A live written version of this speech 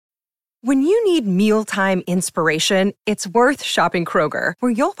When you need mealtime inspiration, it's worth shopping Kroger,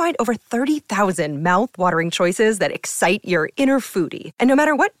 where you'll find over 30,000 mouth-watering choices that excite your inner foodie. And no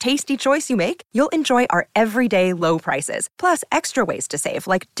matter what tasty choice you make, you'll enjoy our everyday low prices, plus extra ways to save,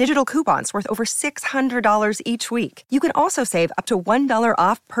 like digital coupons worth over $600 each week. You can also save up to $1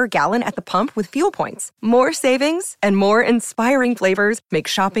 off per gallon at the pump with fuel points. More savings and more inspiring flavors make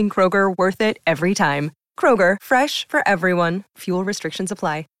shopping Kroger worth it every time. Kroger, fresh for everyone. Fuel restrictions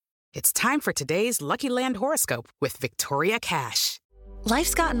apply. It's time for today's Lucky Land horoscope with Victoria Cash.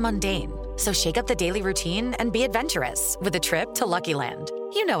 Life's gotten mundane, so shake up the daily routine and be adventurous with a trip to Lucky Land.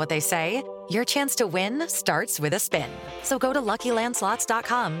 You know what they say, your chance to win starts with a spin. So go to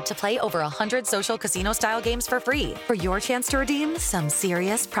LuckyLandSlots.com to play over 100 social casino-style games for free for your chance to redeem some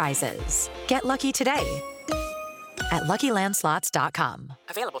serious prizes. Get lucky today at LuckyLandSlots.com.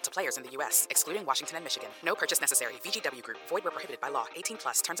 Available to players in the U.S., excluding Washington and Michigan. No purchase necessary. VGW Group. Void where prohibited by law. 18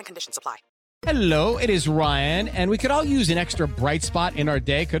 plus. Terms and conditions apply. Hello, it is Ryan, and we could all use an extra bright spot in our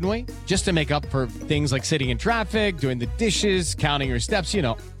day, couldn't we? Just to make up for things like sitting in traffic, doing the dishes, counting your steps, you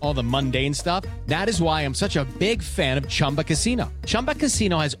know, all the mundane stuff. That is why I'm such a big fan of Chumba Casino. Chumba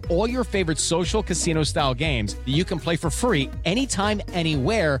Casino has all your favorite social casino-style games that you can play for free anytime,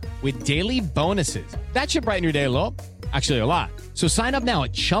 anywhere with daily bonuses. That should brighten your day a little. Actually, a lot. So sign up now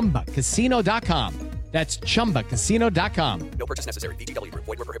at ChumbaCasino.com. That's ChumbaCasino.com. No purchase necessary. VGW Group.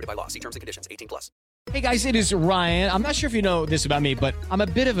 Void where prohibited by law. See terms and conditions. 18 plus. Hey guys, it is Ryan. I'm not sure if you know this about me, but I'm a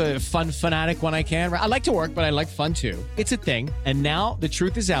bit of a fun fanatic when I can. I like to work, but I like fun too. It's a thing. And now the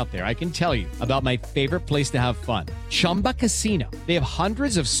truth is out there. I can tell you about my favorite place to have fun. Chumba Casino. They have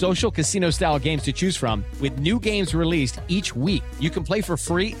hundreds of social casino style games to choose from with new games released each week. You can play for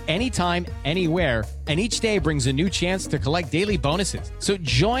free anytime, anywhere. And each day brings a new chance to collect daily bonuses. So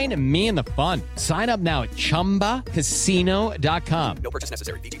join me in the fun. Sign up now at ChumbaCasino.com. No purchase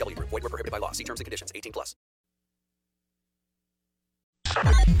necessary. VGW Group. Void where prohibited by law. See terms and conditions. 18 plus.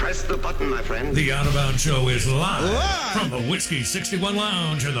 Press the button, my friend. The Out of Bounds Show is live from the Whiskey 61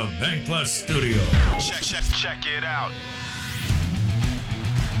 Lounge in the Bank Plus studio. Check it out.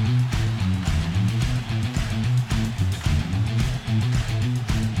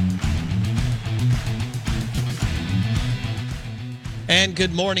 And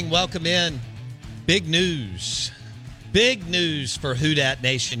good morning. Welcome in. Big news. Big news for Who Dat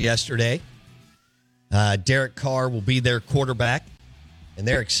Nation yesterday. Derek Carr will be their quarterback, and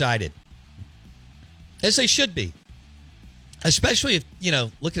they're excited. As they should be. Especially if,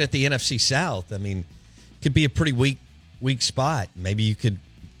 looking at the NFC South, I mean, it could be a pretty weak spot. Maybe you could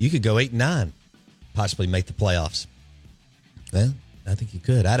go 8-9, possibly make the playoffs. Well, I think you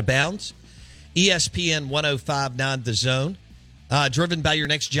could. Out of Bounds, ESPN 105.9 The Zone. Driven by your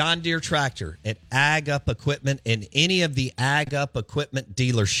next John Deere tractor at Ag Up Equipment and any of the Ag Up Equipment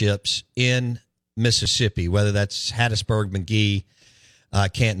dealerships in Mississippi, whether that's Hattiesburg, McGee,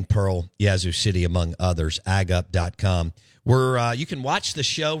 Canton, Pearl, Yazoo City, among others, agup.com. You can watch the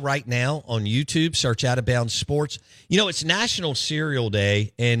show right now on YouTube. Search Out of Bounds Sports. It's National Cereal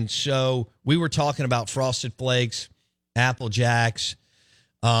Day, and so we were talking about Frosted Flakes, Apple Jacks.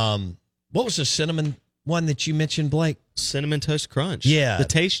 What was the cinnamon one that you mentioned, Blake? Cinnamon Toast Crunch. Yeah. The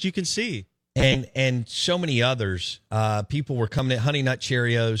taste you can see. And so many others. People were coming at Honey Nut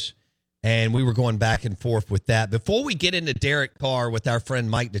Cheerios, and we were going back and forth with that. Before we get into Derek Carr with our friend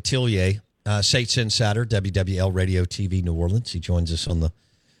Mike Detillier, Saints Insider, WWL Radio TV New Orleans. He joins us on the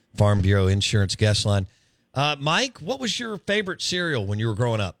Farm Bureau Insurance guest line. Mike, what was your favorite cereal when you were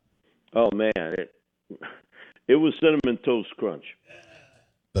growing up? Oh, man. It was Cinnamon Toast Crunch.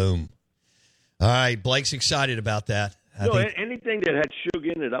 Boom. All right, Blake's excited about that. Anything that had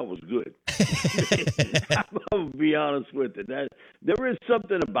sugar in it, I was good. I'll be honest with it. There is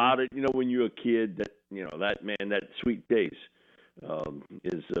something about it, when you're a kid that sweet taste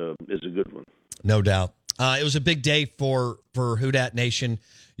is a good one. No doubt. It was a big day for Who Dat Nation.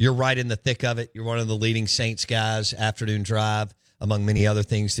 You're right in the thick of it. You're one of the leading Saints guys, afternoon drive, among many other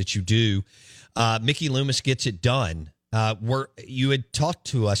things that you do. Mickey Loomis gets it done. You had talked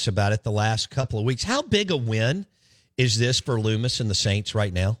to us about it the last couple of weeks. How big a win is this for Loomis and the Saints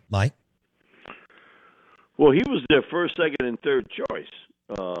right now, Mike? Well, he was their first, second, and third choice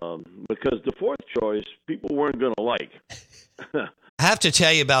because the fourth choice people weren't going to like. I have to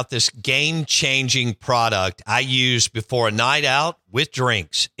tell you about this game-changing product I used before a night out with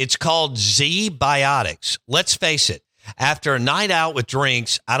drinks. It's called Z-Biotics. Let's face it. After a night out with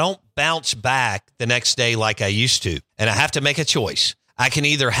drinks, I don't bounce back the next day like I used to, and I have to make a choice. I can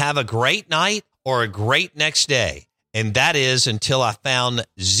either have a great night or a great next day, and that is until I found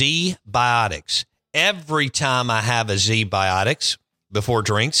Z-Biotics. Every time I have a Z-Biotics, before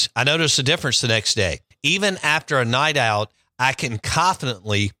drinks, I notice a difference the next day. Even after a night out, I can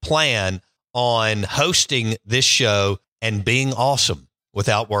confidently plan on hosting this show and being awesome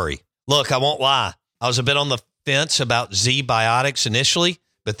without worry. Look, I won't lie. I was a bit on the fence about Z-Biotics initially,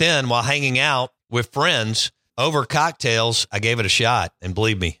 but then while hanging out with friends over cocktails, I gave it a shot. And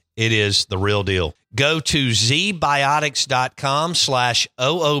believe me, it is the real deal. Go to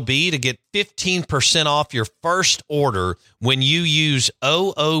zbiotics.com/OOB to get 15% off your first order when you use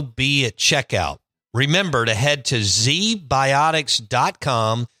OOB at checkout. Remember to head to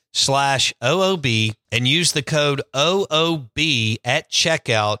zbiotics.com/OOB and use the code OOB at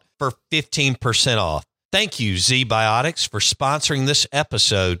checkout for 15% off. Thank you, Z-Biotics, for sponsoring this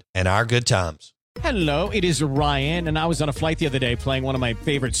episode and our good times. Hello, it is Ryan, and I was on a flight the other day playing one of my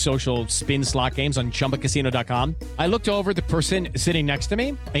favorite social spin slot games on ChumbaCasino.com. I looked over at the person sitting next to me,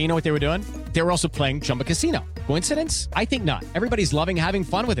 and you know what they were doing? They were also playing Chumba Casino. Coincidence? I think not. Everybody's loving having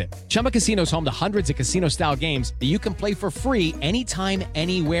fun with it. Chumba Casino is home to hundreds of casino-style games that you can play for free anytime,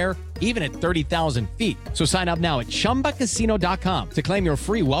 anywhere, even at 30,000 feet. So sign up now at ChumbaCasino.com to claim your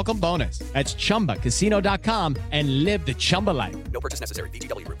free welcome bonus. That's ChumbaCasino.com and live the Chumba life. No purchase necessary.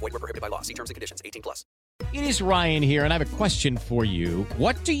 VGW Group. Void where prohibited by law. See terms and conditions. 18+. It is Ryan here, and I have a question for you.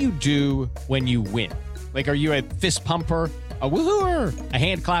 What do you do when you win? Like, are you a fist pumper, a woohooer, a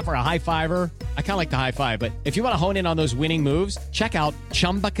hand clapper, a high fiver? I kind of like the high five, but if you want to hone in on those winning moves, check out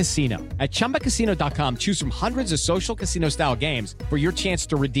Chumba Casino. At ChumbaCasino.com, choose from hundreds of social casino-style games for your chance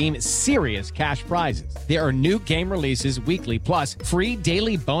to redeem serious cash prizes. There are new game releases weekly, plus free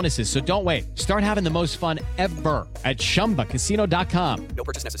daily bonuses, so don't wait. Start having the most fun ever at ChumbaCasino.com. No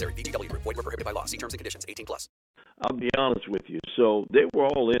purchase necessary. VGW Group. Void where prohibited by law. See terms and conditions. 18+. I'll be honest with you. So they were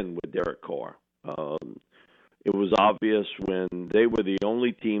all in with Derek Carr. It was obvious when they were the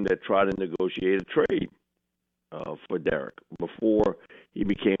only team that tried to negotiate a trade for Derek before he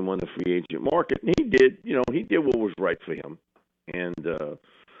became on the free agent market. And he did what was right for him. And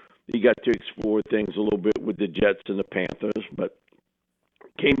he got to explore things a little bit with the Jets and the Panthers. But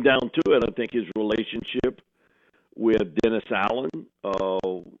came down to it, I think his relationship with Dennis Allen,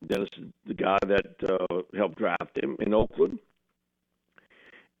 Dennis, the guy that helped draft him in Oakland,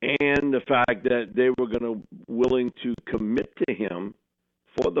 and the fact that they were willing to commit to him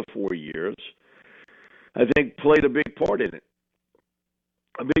for the 4 years, I think played a big part in it.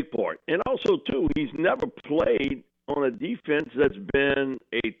 A big part. And also, too, he's never played on a defense that's been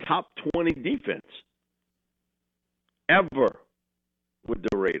a top 20 defense ever with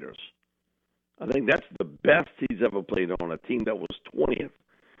the Raiders. I think that's the best he's ever played on a team that was 20th.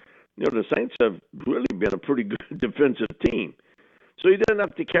 You know, the Saints have really been a pretty good defensive team. So he doesn't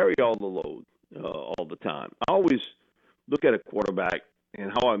have to carry all the load all the time. I always look at a quarterback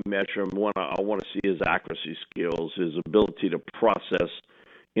and how I measure him. I want to see his accuracy skills, his ability to process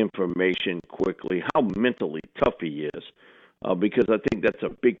information quickly, how mentally tough he is, because I think that's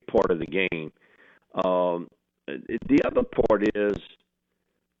a big part of the game. The other part is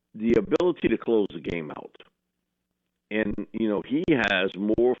the ability to close the game out. And, you know, he has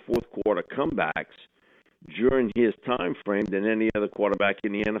more fourth-quarter comebacks during his time frame than any other quarterback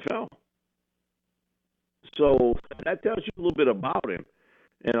in the NFL. So that tells you a little bit about him.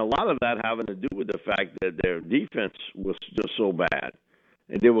 And a lot of that having to do with the fact that their defense was just so bad.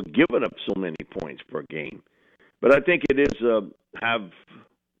 And they were giving up so many points per game. But I think it is have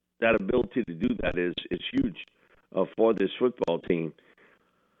that ability to do that is huge for this football team.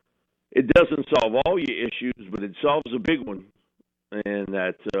 It doesn't solve all your issues, but it solves a big one. And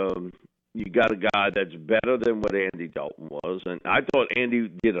that you got a guy that's better than what Andy Dalton was. And I thought Andy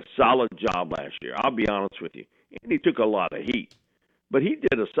did a solid job last year. I'll be honest with you. Andy took a lot of heat. But he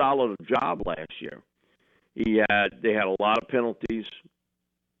did a solid job last year. They had a lot of penalties.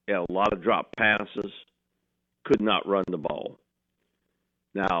 They had a lot of drop passes. Could not run the ball.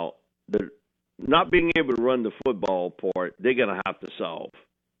 Now, the not being able to run the football part, they're going to have to solve,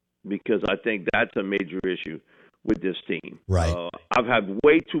 because I think that's a major issue with this team. Right. I've had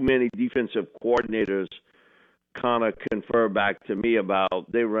way too many defensive coordinators kind of confer back to me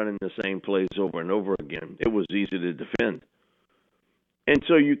about they running the same plays over and over again. It was easy to defend. And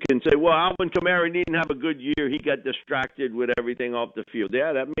so you can say, well, Alvin Kamara didn't have a good year. He got distracted with everything off the field.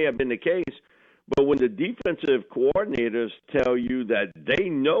 Yeah, that may have been the case. But when the defensive coordinators tell you that they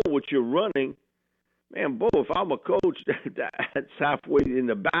know what you're running, man, Bo, if I'm a coach, that's halfway in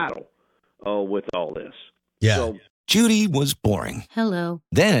the battle with all this. Yeah. So, Judy was boring. Hello.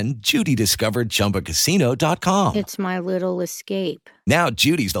 Then Judy discovered ChumbaCasino.com. It's my little escape. Now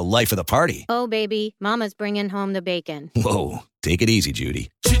Judy's the life of the party. Oh, baby, mama's bringing home the bacon. Whoa, take it easy, Judy.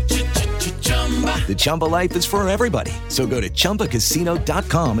 The Chumba life is for everybody. So go to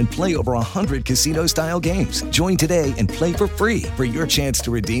ChumbaCasino.com and play over 100 casino-style games. Join today and play for free for your chance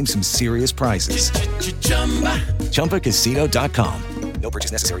to redeem some serious prizes. ChumbaCasino.com. No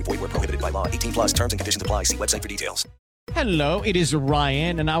purchase necessary. Void where prohibited by law. 18 plus terms and conditions apply. See website for details. Hello, it is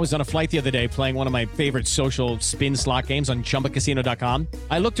Ryan, and I was on a flight the other day playing one of my favorite social spin slot games on ChumbaCasino.com.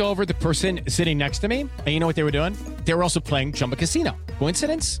 I looked over at the person sitting next to me, and you know what they were doing? They were also playing Chumba Casino.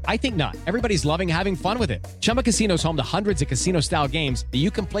 Coincidence? I think not. Everybody's loving having fun with it. Chumba Casino is home to hundreds of casino-style games that you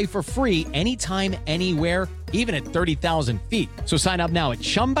can play for free anytime, anywhere, even at 30,000 feet. So sign up now at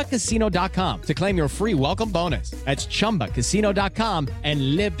ChumbaCasino.com to claim your free welcome bonus. That's ChumbaCasino.com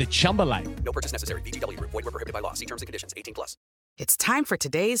and live the Chumba life. No purchase necessary. VGW Group. Void where prohibited by law. See terms and conditions. 18 plus. It's time for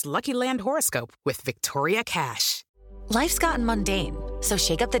today's Lucky Land horoscope with Victoria Cash. Life's gotten mundane, so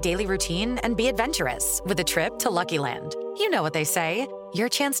shake up the daily routine and be adventurous with a trip to Lucky Land. You know what they say. Your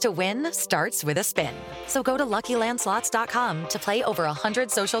chance to win starts with a spin. So go to LuckyLandSlots.com to play over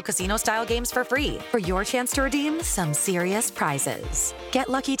 100 social casino-style games for free for your chance to redeem some serious prizes. Get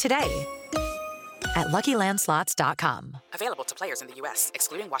lucky today at LuckyLandSlots.com. Available to players in the U.S.,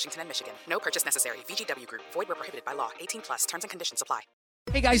 excluding Washington and Michigan. No purchase necessary. VGW Group. Void where prohibited by law. 18 plus. Terms and conditions apply.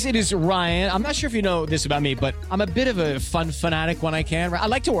 Hey guys, it is Ryan. I'm not sure if you know this about me, but I'm a bit of a fun fanatic when I can. I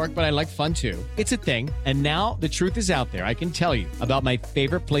like to work, but I like fun too. It's a thing. And now the truth is out there. I can tell you about my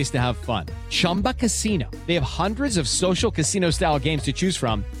favorite place to have fun. Chumba Casino. They have hundreds of social casino style games to choose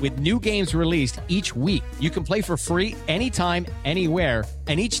from with new games released each week. You can play for free anytime, anywhere.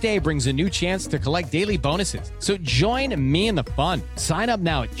 And each day brings a new chance to collect daily bonuses. So join me in the fun. Sign up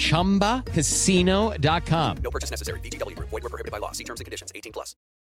now at ChumbaCasino.com. No purchase necessary. VGW Group. Void where prohibited by law. See terms and conditions. 18 plus.